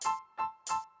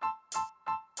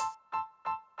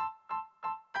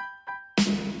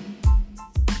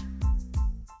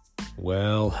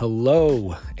Well,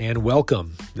 hello and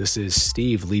welcome. This is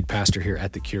Steve, lead pastor here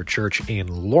at the Cure Church in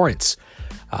Lawrence.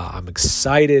 I'm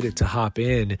excited to hop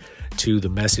in to the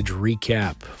message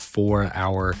recap for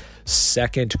our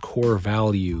second core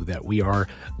value that we are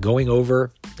going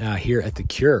over here at the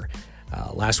Cure.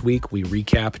 Last week, we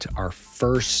recapped our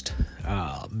first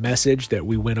message that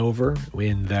we went over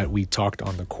in that we talked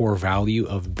on the core value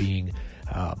of being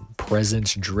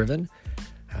presence-driven.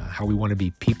 How we want to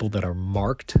be people that are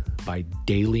marked by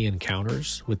daily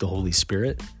encounters with the Holy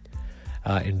Spirit.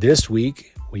 And this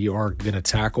week, we are going to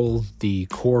tackle the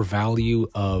core value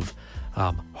of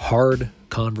hard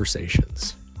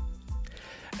conversations.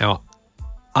 Now,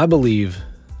 I believe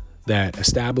that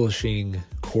establishing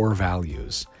core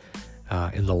values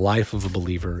in the life of a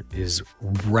believer is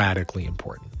radically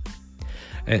important.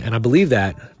 And I believe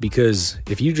that because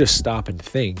if you just stop and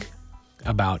think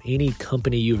about any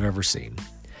company you've ever seen,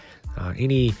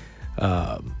 any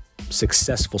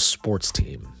successful sports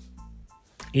team,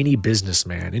 any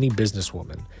businessman, any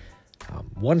businesswoman,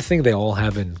 one thing they all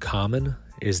have in common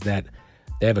is that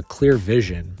they have a clear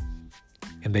vision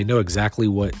and they know exactly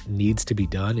what needs to be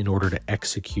done in order to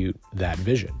execute that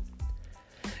vision.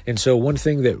 And so one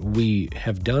thing that we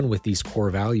have done with these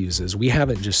core values is we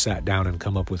haven't just sat down and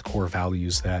come up with core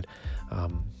values that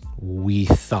we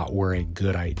thought were a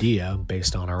good idea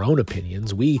based on our own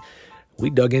opinions. We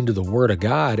dug into the Word of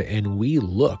God and we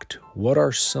looked, what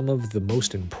are some of the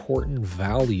most important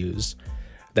values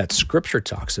that Scripture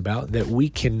talks about that we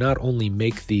can not only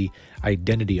make the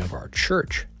identity of our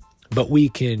church, but we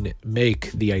can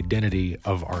make the identity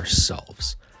of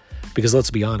ourselves. Because let's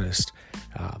be honest,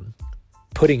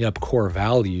 putting up core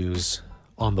values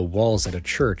on the walls at a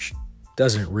church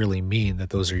doesn't really mean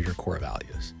that those are your core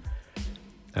values.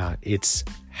 It's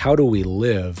how do we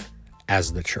live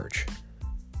as the church?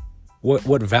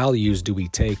 What values do we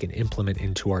take and implement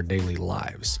into our daily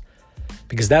lives?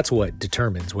 Because that's what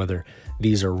determines whether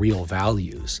these are real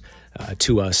values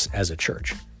to us as a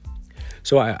church.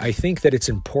 So I think that it's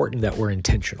important that we're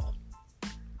intentional.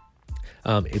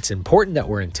 It's important that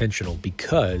we're intentional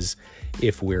because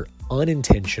if we're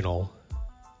unintentional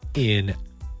in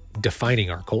defining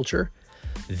our culture,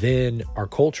 then our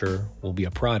culture will be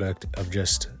a product of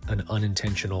just an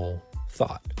unintentional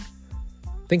thought.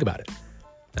 Think about it.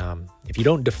 If you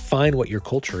don't define what your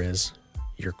culture is,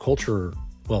 your culture,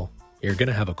 well, you're going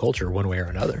to have a culture one way or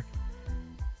another.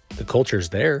 The culture's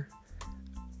there.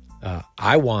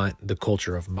 I want the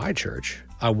culture of my church.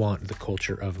 I want the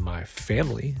culture of my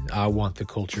family. I want the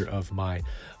culture of my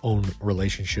own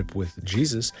relationship with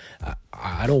Jesus.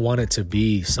 I don't want it to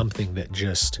be something that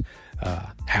just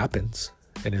happens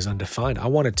and is undefined. I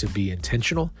want it to be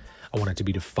intentional. I want it to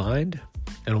be defined.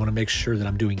 And I want to make sure that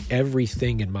I'm doing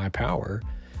everything in my power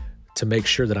to make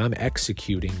sure that I'm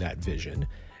executing that vision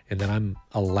and that I'm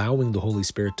allowing the Holy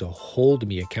Spirit to hold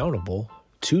me accountable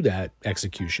to that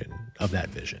execution of that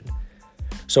vision.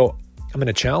 So I'm going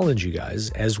to challenge you guys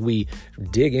as we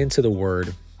dig into the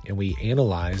Word and we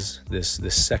analyze this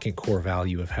second core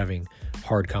value of having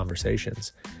hard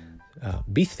conversations.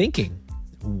 Be thinking,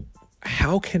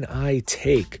 how can I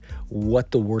take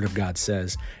what the Word of God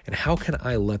says and how can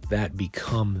I let that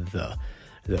become the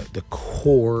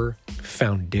core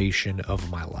foundation of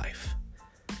my life?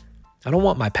 I don't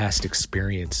want my past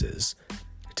experiences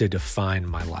to define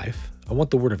my life. I want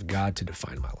the Word of God to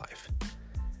define my life.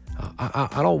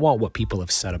 I don't want what people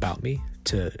have said about me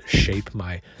to shape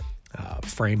my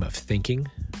frame of thinking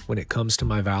when it comes to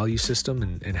my value system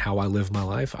and how I live my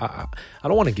life. I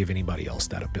don't want to give anybody else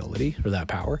that ability or that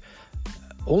power.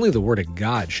 Only the Word of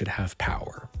God should have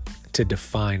power to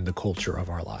define the culture of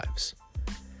our lives.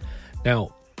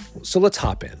 Now, so let's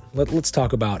hop in. Let's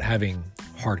talk about having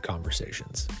hard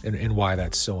conversations and why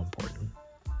that's so important.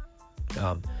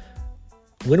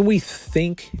 When we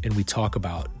think and we talk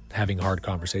about having hard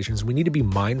conversations, we need to be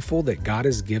mindful that God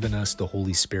has given us the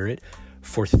Holy Spirit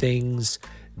for things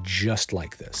just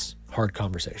like this, hard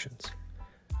conversations.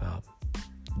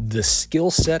 The skill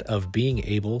set of being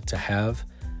able to have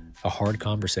a hard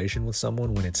conversation with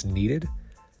someone when it's needed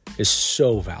is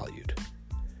so valued.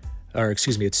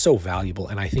 It's so valuable,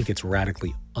 and I think it's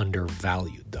radically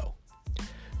undervalued, though.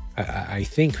 I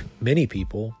think many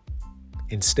people,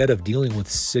 instead of dealing with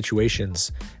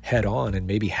situations head on and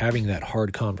maybe having that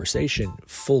hard conversation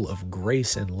full of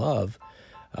grace and love,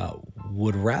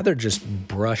 would rather just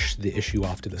brush the issue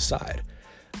off to the side.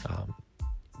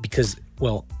 Because,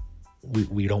 well,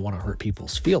 we don't want to hurt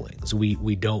people's feelings.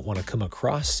 We don't want to come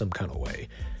across some kind of way.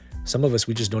 Some of us,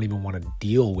 we just don't even want to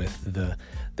deal with the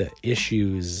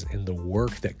issues and the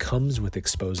work that comes with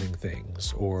exposing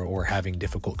things or having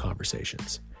difficult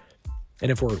conversations.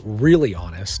 And if we're really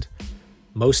honest,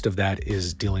 most of that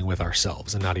is dealing with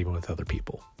ourselves and not even with other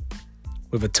people.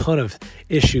 We have a ton of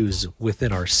issues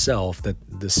within ourselves that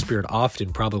the Spirit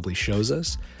often probably shows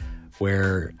us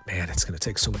where, man, it's going to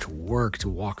take so much work to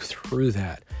walk through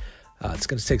that. It's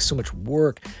going to take so much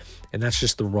work, and that's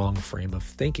just the wrong frame of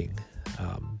thinking.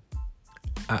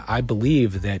 I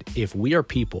believe that if we are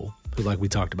people who, like we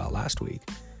talked about last week,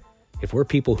 if we're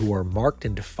people who are marked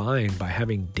and defined by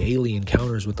having daily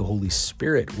encounters with the Holy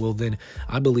Spirit, well, then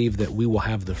I believe that we will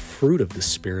have the fruit of the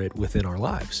Spirit within our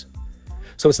lives.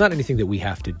 So it's not anything that we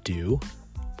have to do.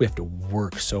 We have to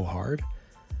work so hard.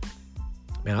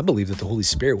 Man, I believe that the Holy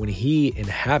Spirit, when He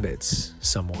inhabits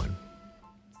someone,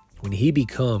 when He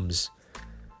becomes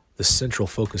the central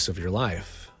focus of your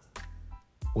life,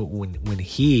 when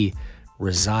He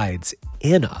resides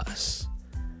in us,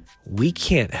 we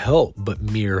can't help but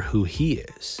mirror who He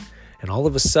is. And all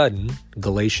of a sudden,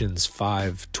 Galatians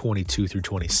 5:22 through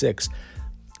 26,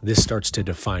 this starts to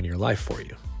define your life for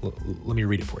you. Let me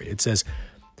read it for you. It says,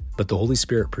 "But the Holy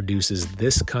Spirit produces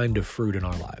this kind of fruit in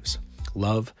our lives: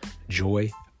 love,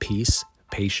 joy, peace,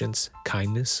 patience,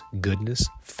 kindness, goodness,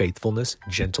 faithfulness,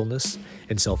 gentleness,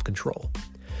 and self-control.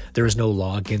 There is no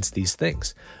law against these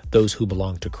things. Those who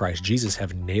belong to Christ Jesus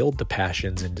have nailed the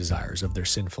passions and desires of their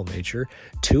sinful nature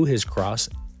to His cross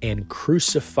and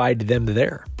crucified them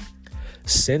there.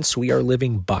 Since we are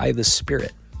living by the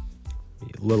Spirit,"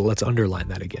 let's underline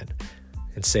that again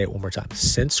and say it one more time.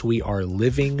 "Since we are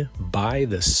living by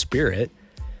the Spirit,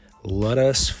 let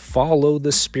us follow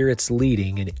the Spirit's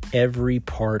leading in every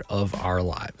part of our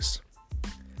lives.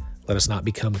 Let us not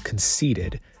become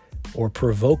conceited or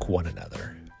provoke one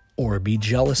another or be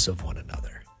jealous of one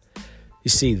another." You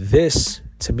see, this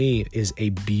to me is a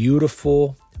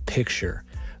beautiful picture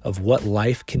of what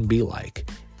life can be like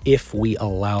if we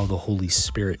allow the Holy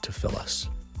Spirit to fill us.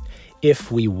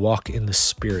 If we walk in the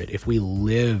Spirit, if we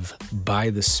live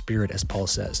by the Spirit, as Paul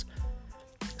says.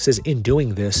 It says, in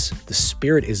doing this, the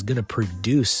Spirit is going to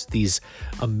produce these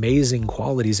amazing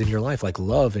qualities in your life, like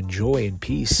love and joy and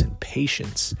peace and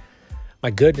patience. My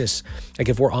goodness, like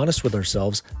if we're honest with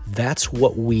ourselves, that's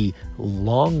what we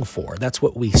long for. That's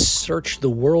what we search the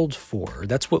world for.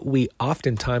 That's what we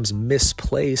oftentimes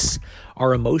misplace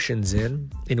our emotions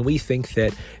in. And we think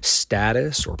that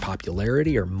status or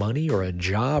popularity or money or a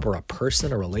job or a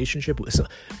person, a relationship,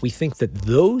 we think that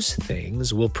those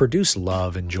things will produce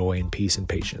love and joy and peace and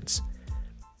patience.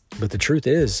 But the truth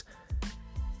is,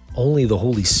 only the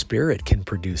Holy Spirit can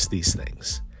produce these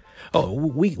things. Oh,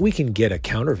 we can get a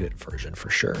counterfeit version for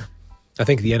sure. I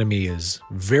think the enemy is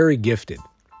very gifted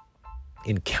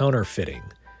in counterfeiting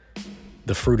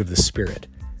the fruit of the Spirit,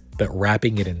 but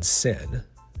wrapping it in sin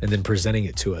and then presenting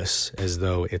it to us as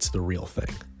though it's the real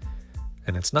thing.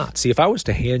 And it's not. See, if I was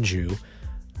to hand you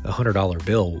a $100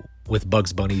 bill with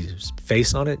Bugs Bunny's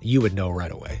face on it, you would know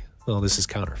right away, well, this is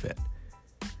counterfeit.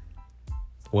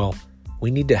 Well, we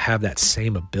need to have that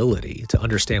same ability to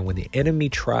understand when the enemy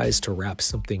tries to wrap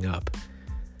something up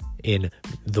in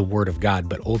the Word of God,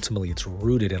 but ultimately it's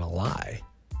rooted in a lie.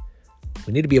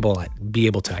 We need to be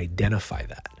able to identify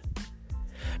that.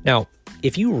 Now,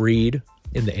 if you read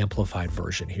in the Amplified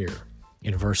Version here,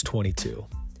 in verse 22,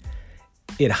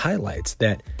 it highlights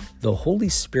that the Holy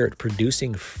Spirit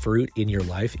producing fruit in your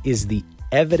life is the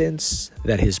evidence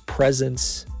that His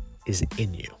presence is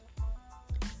in you.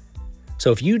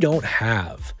 So if you don't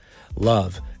have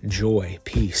love, joy,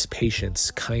 peace, patience,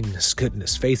 kindness,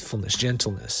 goodness, faithfulness,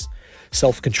 gentleness,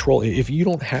 self-control, if you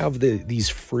don't have these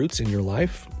fruits in your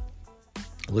life,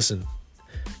 listen,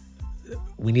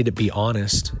 we need to be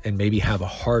honest and maybe have a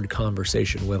hard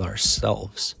conversation with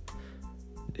ourselves.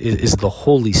 Is the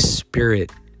Holy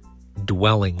Spirit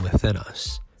dwelling within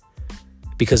us?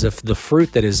 Because if the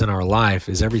fruit that is in our life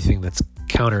is everything that's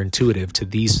counterintuitive to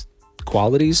these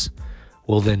qualities,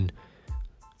 well then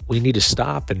we need to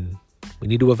stop and we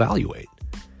need to evaluate.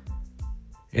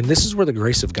 And this is where the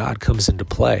grace of God comes into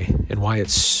play and why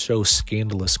it's so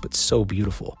scandalous but so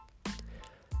beautiful.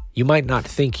 You might not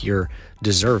think you're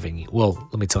deserving. Well,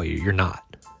 let me tell you, you're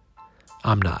not.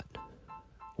 I'm not.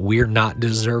 We're not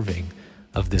deserving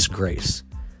of this grace.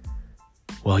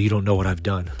 Well, you don't know what I've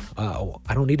done.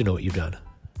 I don't need to know what you've done.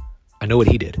 I know what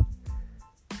He did.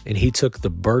 And He took the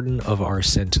burden of our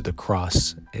sin to the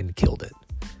cross and killed it.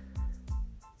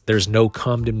 There's no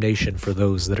condemnation for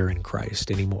those that are in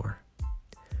Christ anymore.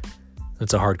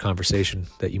 That's a hard conversation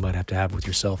that you might have to have with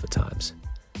yourself at times.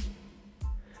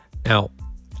 Now,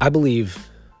 I believe,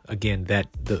 again, that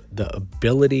the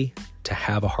ability to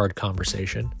have a hard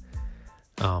conversation,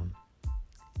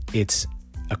 it's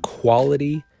a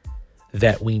quality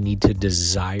that we need to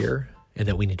desire and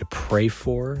that we need to pray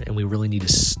for, and we really need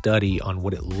to study on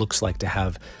what it looks like to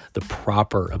have the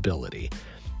proper ability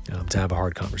to have a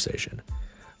hard conversation.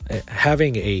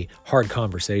 Having a hard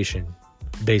conversation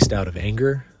based out of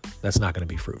anger, that's not going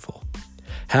to be fruitful.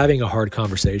 Having a hard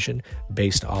conversation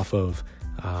based off of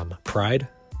pride,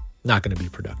 not going to be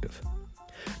productive.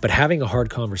 But having a hard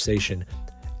conversation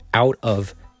out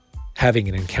of having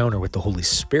an encounter with the Holy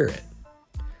Spirit,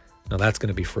 now that's going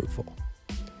to be fruitful.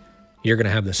 You're going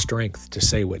to have the strength to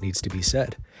say what needs to be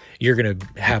said. You're going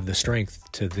to have the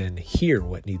strength to then hear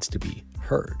what needs to be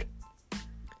heard.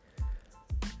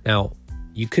 Now,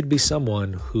 you could be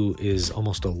someone who is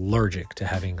almost allergic to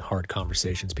having hard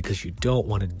conversations because you don't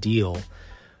want to deal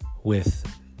with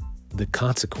the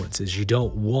consequences. You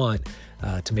don't want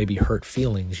to maybe hurt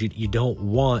feelings. You don't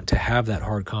want to have that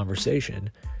hard conversation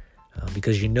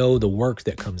because you know the work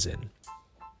that comes in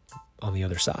on the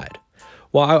other side.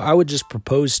 Well, I would just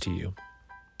propose to you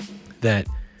that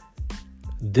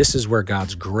this is where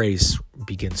God's grace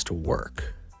begins to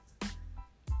work.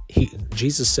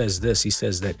 Jesus says this. He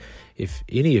says that if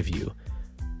any of you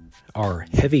are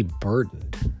heavy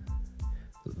burdened,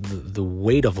 the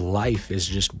weight of life is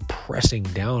just pressing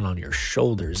down on your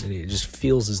shoulders and it just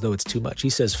feels as though it's too much. He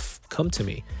says, come to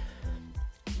me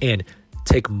and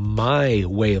take my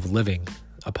way of living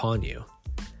upon you,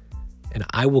 and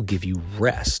I will give you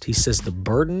rest. He says the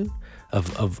burden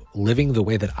of living the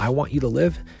way that I want you to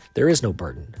live, there is no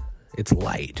burden. It's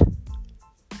light.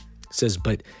 He says,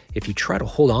 but if you try to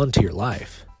hold on to your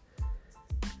life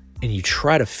and you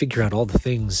try to figure out all the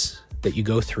things that you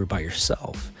go through by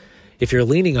yourself, if you're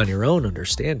leaning on your own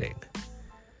understanding,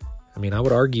 I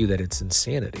would argue that it's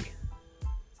insanity.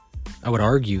 I would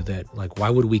argue that, why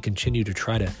would we continue to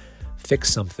try to fix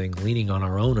something leaning on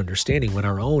our own understanding when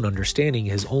our own understanding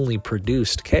has only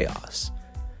produced chaos?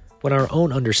 When our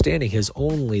own understanding has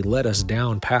only led us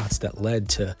down paths that led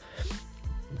to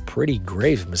pretty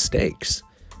grave mistakes.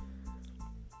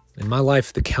 In my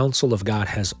life, the counsel of God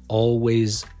has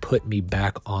always put me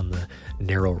back on the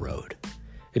narrow road.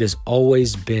 It has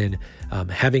always been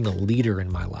having a leader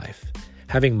in my life,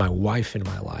 having my wife in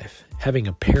my life, having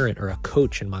a parent or a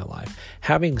coach in my life,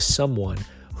 having someone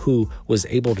who was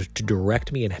able to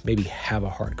direct me and maybe have a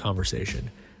hard conversation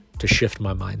to shift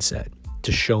my mindset,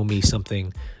 to show me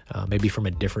something maybe from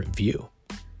a different view.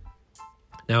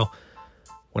 Now,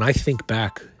 when I think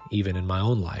back even in my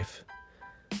own life,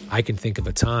 I can think of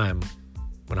a time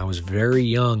when I was very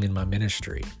young in my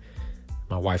ministry.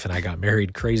 My wife and I got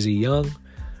married crazy young.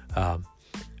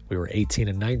 We were 18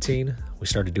 and 19. We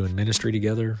started doing ministry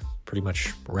together pretty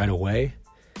much right away.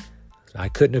 I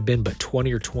couldn't have been but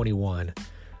 20 or 21.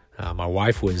 My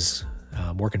wife was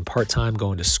working part-time,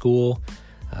 going to school,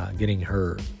 getting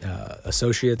her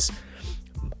associates.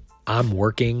 I'm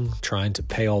working, trying to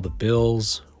pay all the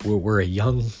bills. We're a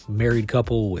young married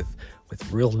couple with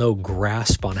real no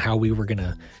grasp on how we were going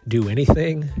to do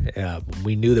anything.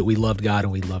 We knew that we loved God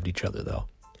and we loved each other, though.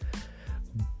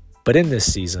 But in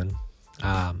this season,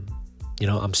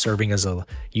 I'm serving as a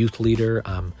youth leader.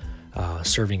 I'm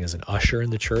serving as an usher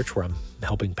in the church where I'm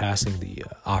helping passing the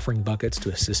offering buckets to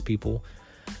assist people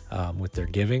with their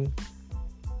giving.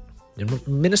 And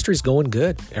ministry's going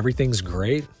good. Everything's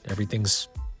great. Everything's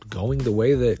going the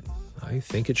way that I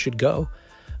think it should go.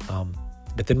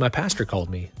 But then my pastor called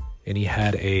me, and he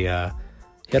had a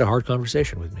hard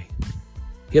conversation with me.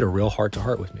 He had a real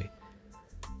heart-to-heart with me.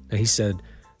 And he said,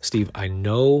 Steve, I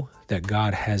know that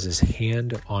God has his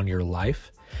hand on your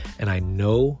life, and I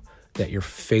know that you're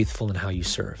faithful in how you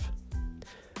serve.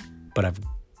 But I've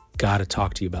got to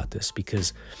talk to you about this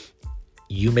because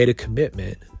you made a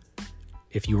commitment,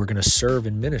 if you were going to serve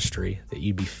in ministry, that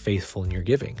you'd be faithful in your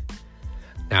giving.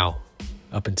 Now,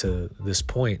 up until this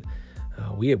point,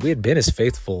 we had been as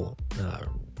faithful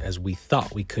as we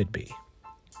thought we could be.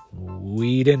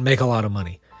 We didn't make a lot of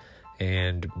money,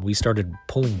 and we started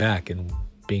pulling back and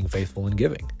being faithful in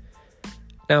giving.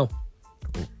 Now,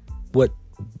 what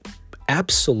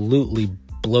absolutely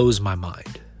blows my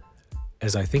mind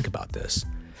as I think about this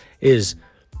is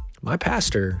my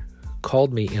pastor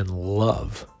called me in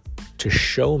love to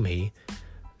show me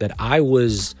that I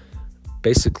was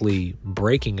basically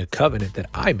breaking a covenant that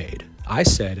I made. I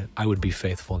said I would be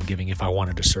faithful in giving if I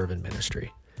wanted to serve in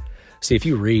ministry. See, if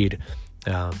you read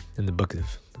in the book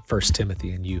of 1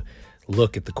 Timothy and you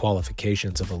look at the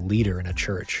qualifications of a leader in a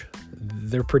church,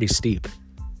 they're pretty steep.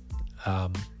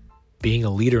 Being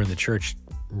a leader in the church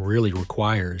really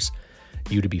requires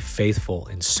you to be faithful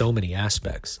in so many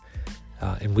aspects.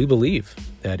 And we believe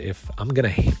that if I'm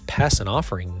going to pass an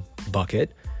offering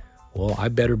bucket, well, I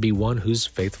better be one who's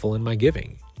faithful in my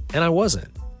giving. And I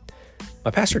wasn't.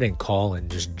 My pastor didn't call and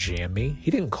just jam me.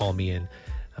 He didn't call me and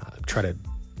try to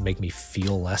make me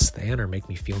feel less than or make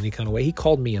me feel any kind of way. He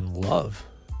called me in love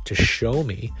to show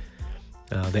me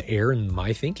the error in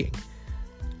my thinking.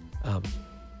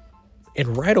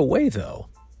 And right away, though,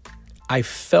 I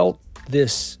felt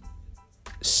this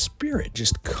spirit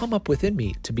just come up within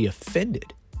me to be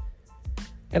offended.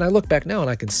 And I look back now and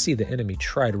I can see the enemy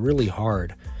tried really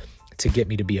hard to get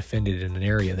me to be offended in an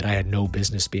area that I had no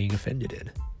business being offended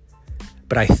in.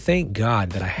 But I thank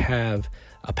God that I have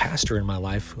a pastor in my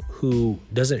life who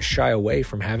doesn't shy away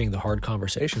from having the hard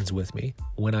conversations with me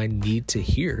when I need to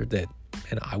hear that,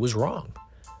 and I was wrong.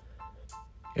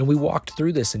 And we walked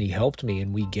through this and he helped me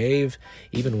and we gave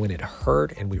even when it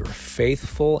hurt and we were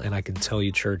faithful. And I can tell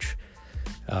you, church,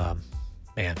 I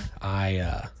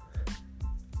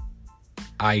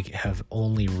have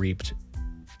only reaped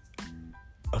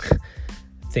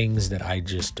things that I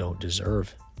just don't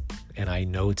deserve. And I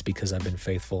know it's because I've been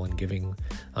faithful in giving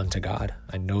unto God.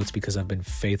 I know it's because I've been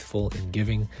faithful in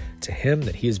giving to him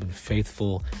that he has been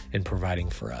faithful in providing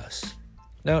for us.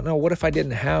 Now, what if I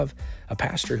didn't have a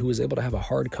pastor who was able to have a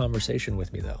hard conversation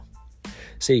with me, though?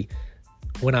 See,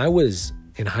 when I was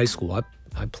in high school,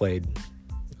 I played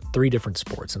 3 different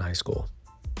sports in high school.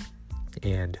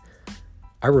 And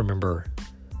I remember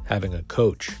having a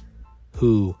coach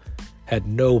who had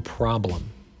no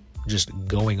problem just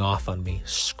going off on me,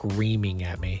 screaming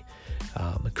at me,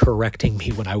 correcting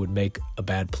me when I would make a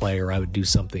bad play or I would do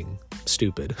something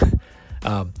stupid.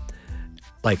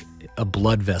 Like a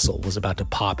blood vessel was about to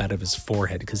pop out of his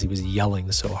forehead because he was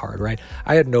yelling so hard, right?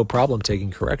 I had no problem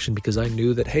taking correction because I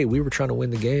knew that, hey, we were trying to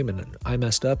win the game and I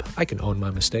messed up. I can own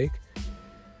my mistake.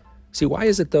 See, why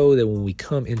is it, though, that when we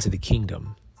come into the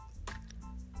kingdom,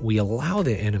 we allow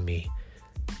the enemy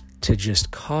to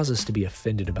just cause us to be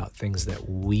offended about things that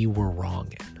we were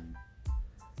wrong in?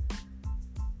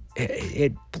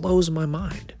 It blows my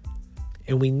mind.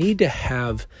 And we need to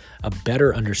have a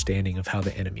better understanding of how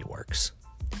the enemy works.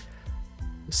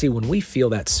 See, when we feel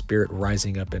that spirit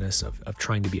rising up in us of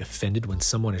trying to be offended when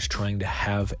someone is trying to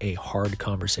have a hard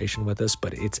conversation with us,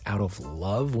 but it's out of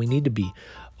love, we need to be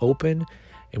open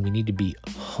and we need to be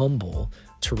humble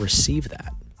to receive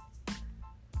that.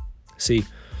 See,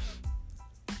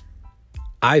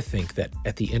 I think that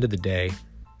at the end of the day,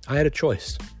 I had a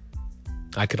choice.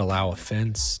 I could allow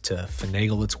offense to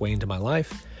finagle its way into my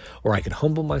life, or I could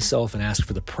humble myself and ask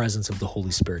for the presence of the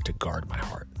Holy Spirit to guard my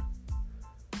heart.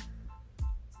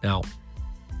 Now,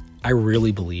 I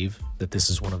really believe that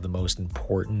this is one of the most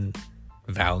important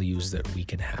values that we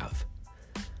can have.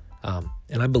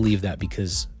 And I believe that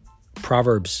because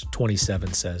Proverbs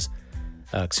 27 says,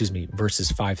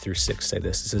 verses 5-6 say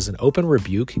this. It says, an open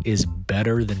rebuke is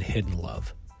better than hidden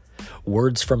love.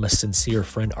 Words from a sincere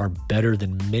friend are better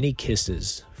than many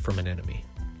kisses from an enemy.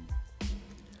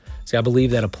 See, I believe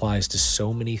that applies to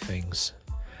so many things.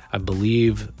 I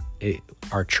believe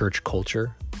our church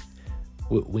culture,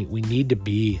 we need to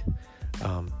be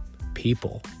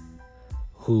people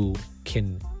who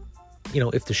can,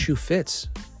 if the shoe fits,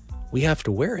 we have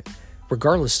to wear it,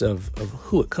 regardless of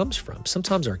who it comes from.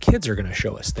 Sometimes our kids are going to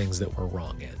show us things that we're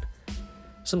wrong in.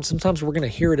 Sometimes we're going to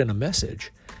hear it in a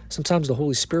message. Sometimes the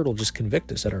Holy Spirit will just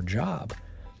convict us at our job.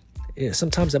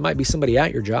 Sometimes it might be somebody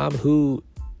at your job who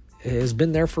has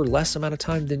been there for less amount of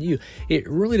time than you. It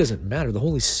really doesn't matter. The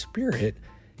Holy Spirit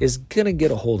is going to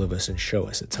get a hold of us and show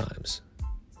us at times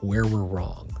where we're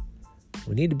wrong.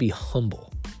 We need to be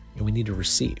humble and we need to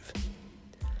receive.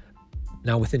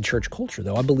 Now, within church culture,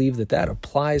 though, I believe that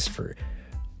applies for,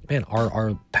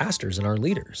 our pastors and our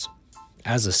leaders.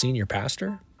 As a senior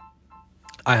pastor,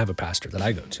 I have a pastor that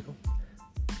I go to.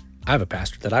 I have a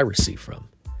pastor that I receive from.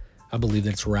 I believe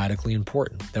that it's radically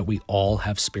important that we all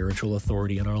have spiritual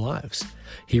authority in our lives.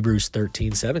 Hebrews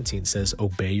 13:17 says,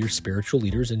 obey your spiritual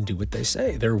leaders and do what they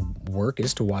say. Their work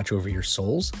is to watch over your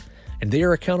souls, and they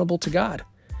are accountable to God.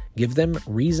 Give them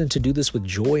reason to do this with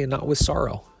joy and not with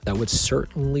sorrow. That would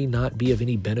certainly not be of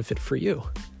any benefit for you.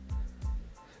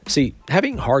 See,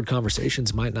 having hard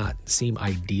conversations might not seem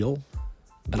ideal,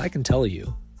 but I can tell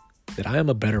you that I am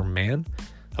a better man,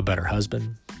 a better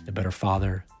husband, a better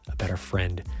father, a better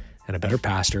friend, and a better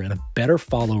pastor, and a better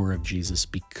follower of Jesus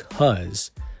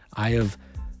because I have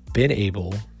been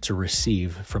able to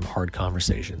receive from hard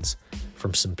conversations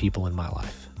from some people in my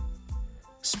life,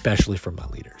 especially from my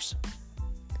leaders.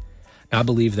 Now, I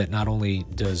believe that not only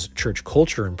does church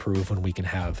culture improve when we can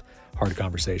have hard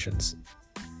conversations,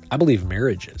 I believe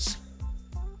marriages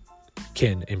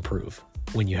can improve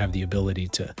when you have the ability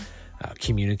to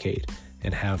communicate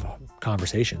and have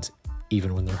conversations,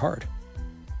 even when they're hard.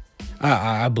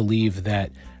 I believe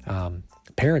that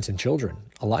parents and children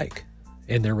alike,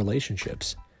 in their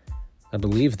relationships. I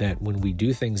believe that when we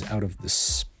do things out of the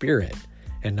Spirit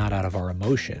and not out of our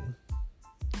emotion,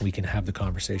 we can have the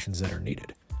conversations that are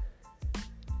needed.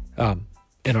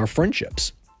 In our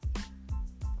friendships,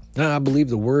 I believe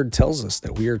the Word tells us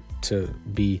that we are to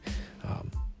be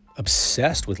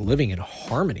obsessed with living in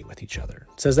harmony with each other.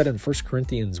 It says that in 1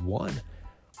 Corinthians 1.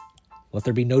 Let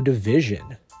there be no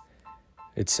division.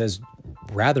 It says,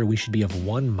 rather, we should be of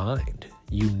one mind,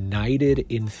 united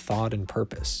in thought and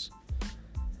purpose.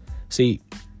 See,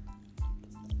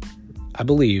 I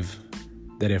believe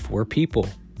that if we're people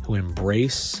who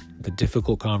embrace the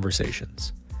difficult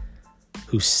conversations,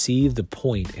 who see the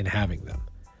point in having them,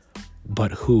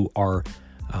 but who are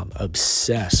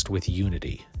obsessed with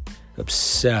unity,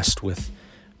 obsessed with,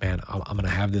 man, I'm going to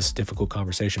have this difficult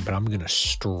conversation, but I'm going to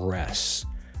stress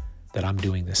that I'm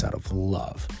doing this out of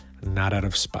love, not out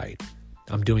of spite.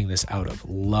 I'm doing this out of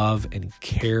love and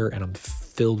care, and I'm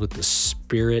filled with the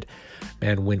Spirit.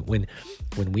 Man, when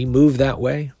we move that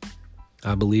way,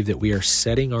 I believe that we are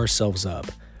setting ourselves up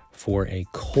for a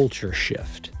culture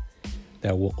shift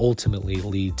that will ultimately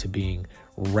lead to being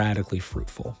radically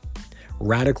fruitful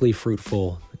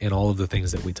in all of the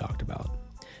things that we talked about,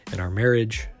 in our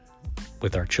marriage,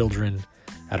 with our children,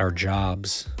 at our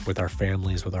jobs, with our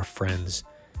families, with our friends,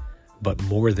 but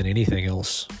more than anything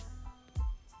else,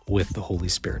 with the Holy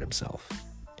Spirit himself.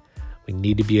 We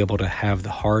need to be able to have the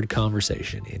hard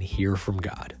conversation and hear from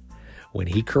God. When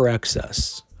he corrects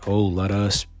us, let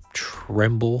us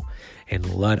tremble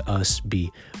and let us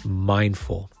be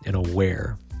mindful and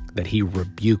aware that he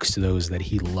rebukes those that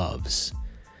he loves.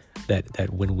 That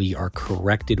when we are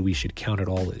corrected, we should count it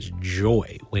all as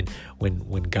joy.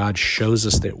 When God shows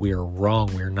us that we are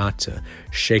wrong, we are not to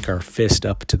shake our fist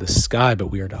up to the sky, but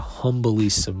we are to humbly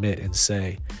submit and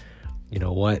say, you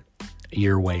know what?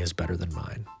 Your way is better than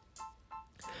mine.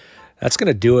 That's going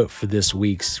to do it for this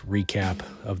week's recap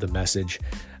of the message.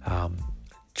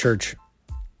 Church,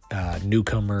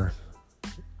 newcomer,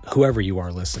 whoever you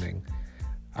are listening,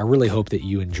 I really hope that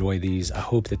you enjoy these. I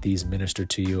hope that these minister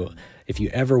to you. If you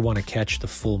ever want to catch the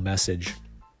full message,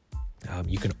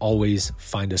 you can always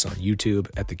find us on YouTube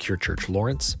at the Cure Church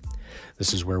Lawrence.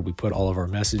 This is where we put all of our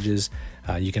messages.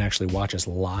 You can actually watch us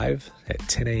live at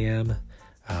 10 a.m.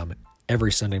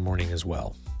 Every Sunday morning as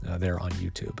well, there on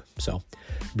YouTube. So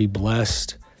be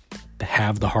blessed to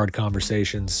have the hard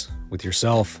conversations with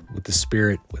yourself, with the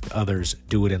Spirit, with others.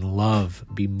 Do it in love.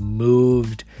 Be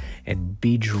moved and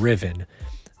be driven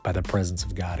by the presence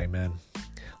of God. Amen.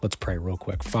 Let's pray real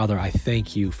quick. Father, I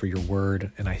thank you for your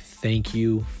word, and I thank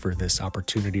you for this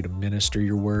opportunity to minister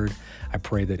your word. I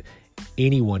pray that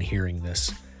anyone hearing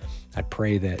this, I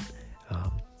pray that,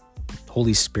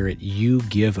 Holy Spirit, you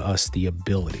give us the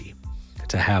ability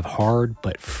to have hard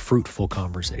but fruitful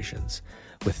conversations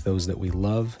with those that we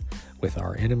love, with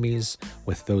our enemies,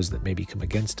 with those that maybe come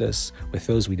against us, with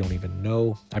those we don't even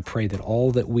know. I pray that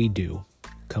all that we do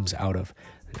comes out of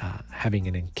having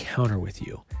an encounter with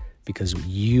you, because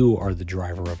you are the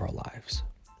driver of our lives.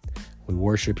 We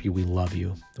worship you, we love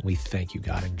you, and we thank you,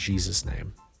 God, in Jesus'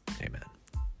 name. Amen.